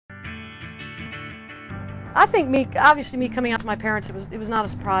I think obviously me coming out to my parents, it was not a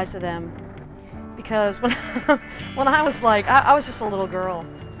surprise to them, because when when I was like, I was just a little girl,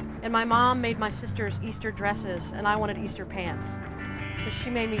 and my mom made my sisters Easter dresses, and I wanted Easter pants, so she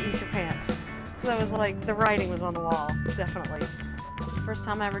made me Easter pants. So that was like, the writing was on the wall, definitely. First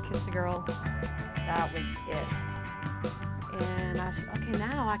time I ever kissed a girl, that was it. And I said, okay,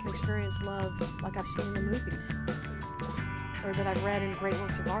 now I can experience love like I've seen in the movies, or that I've read in great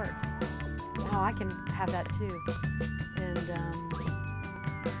works of art. Now I can have that too. And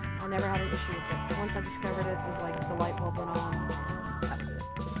I never had an issue with it. Once I discovered it, it was like the light bulb went on, and that was it.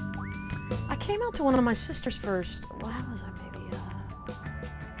 I came out to one of my sisters first. Well, how was I, maybe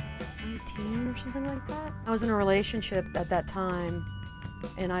 19 or something like that? I was in a relationship at that time,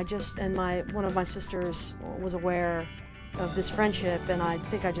 and one of my sisters was aware of this friendship, and I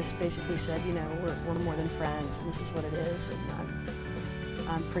think I just basically said, you know, we're more than friends, and this is what it is, and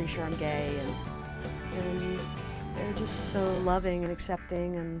I'm pretty sure I'm gay, and they're just so loving and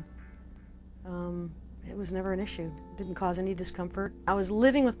accepting, and it was never an issue. It didn't cause any discomfort. I was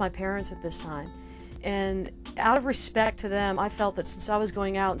living with my parents at this time, and out of respect to them, I felt that since I was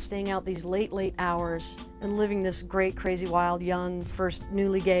going out and staying out these late hours and living this great, crazy, wild, young, first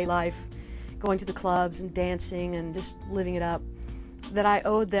newly gay life, going to the clubs and dancing and just living it up, that I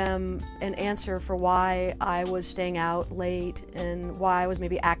owed them an answer for why I was staying out late and why I was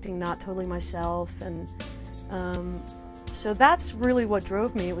maybe acting not totally myself. And so that's really what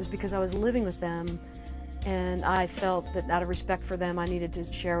drove me. It was because I was living with them, and I felt that out of respect for them, I needed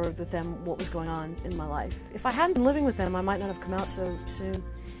to share with them what was going on in my life. If I hadn't been living with them, I might not have come out so soon.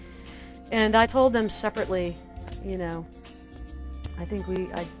 And I told them separately, you know, I think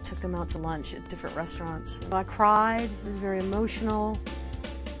I took them out to lunch at different restaurants. I cried, it was very emotional.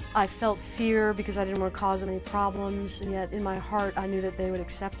 I felt fear because I didn't want to cause them any problems, and yet in my heart I knew that they would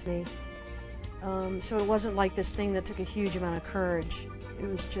accept me. So it wasn't like this thing that took a huge amount of courage. It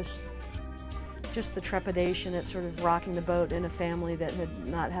was just the trepidation at sort of rocking the boat in a family that had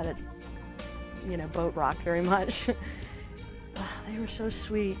not had its, you know, boat rocked very much. They were so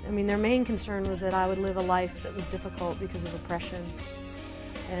sweet. I mean, their main concern was that I would live a life that was difficult because of oppression,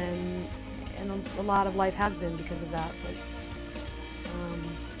 and a lot of life has been because of that.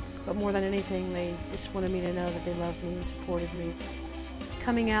 But more than anything, they just wanted me to know that they loved me and supported me.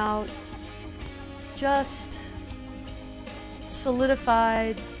 Coming out just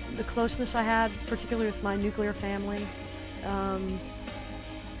solidified the closeness I had, particularly with my nuclear family, and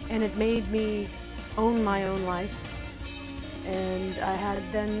it made me own my own life. And I had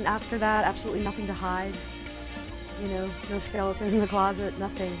then, after that, absolutely nothing to hide. You know, no skeletons in the closet,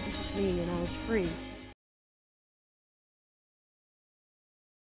 nothing. It's just me, and I was free.